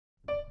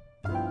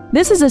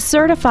This is a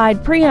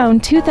certified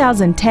pre-owned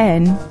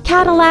 2010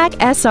 Cadillac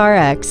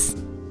SRX.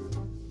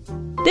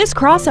 This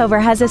crossover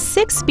has a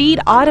 6-speed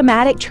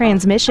automatic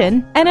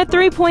transmission and a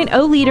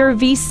 3.0-liter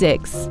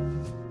V6.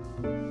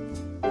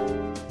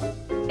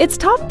 Its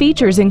top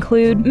features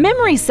include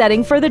memory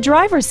setting for the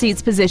driver's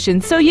seat's position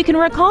so you can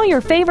recall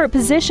your favorite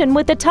position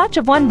with the touch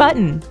of one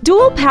button,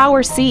 dual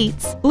power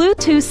seats,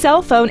 Bluetooth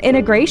cell phone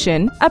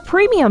integration, a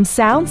premium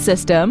sound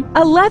system,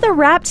 a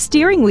leather-wrapped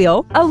steering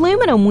wheel,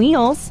 aluminum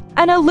wheels,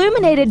 an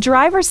illuminated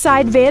driver's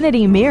side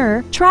vanity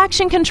mirror,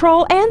 traction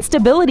control and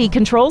stability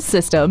control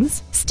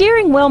systems,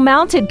 steering wheel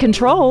mounted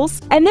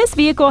controls, and this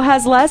vehicle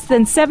has less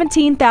than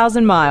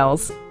 17,000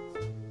 miles.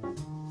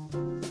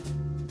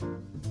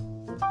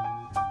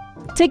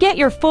 To get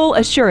your full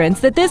assurance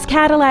that this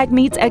Cadillac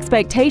meets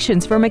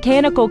expectations for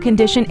mechanical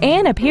condition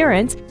and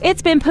appearance,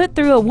 it's been put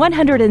through a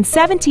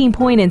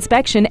 117-point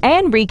inspection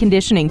and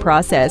reconditioning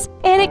process,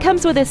 and it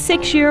comes with a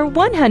 6-year,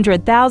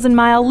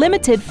 100,000-mile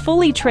limited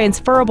fully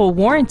transferable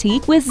warranty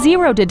with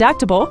 0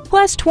 deductible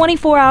plus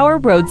 24-hour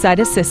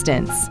roadside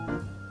assistance.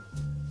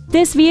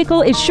 This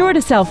vehicle is sure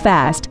to sell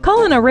fast.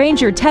 Call and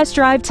arrange your test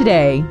drive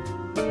today.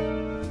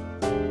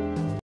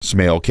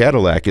 Smail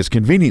Cadillac is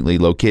conveniently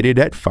located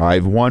at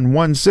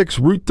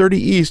 5116 Route 30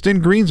 East in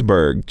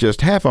Greensburg,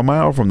 just half a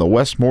mile from the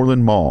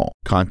Westmoreland Mall.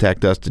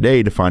 Contact us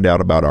today to find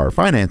out about our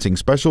financing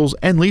specials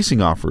and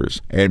leasing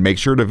offers, and make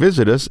sure to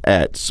visit us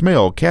at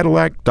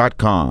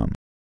SmailCadillac.com.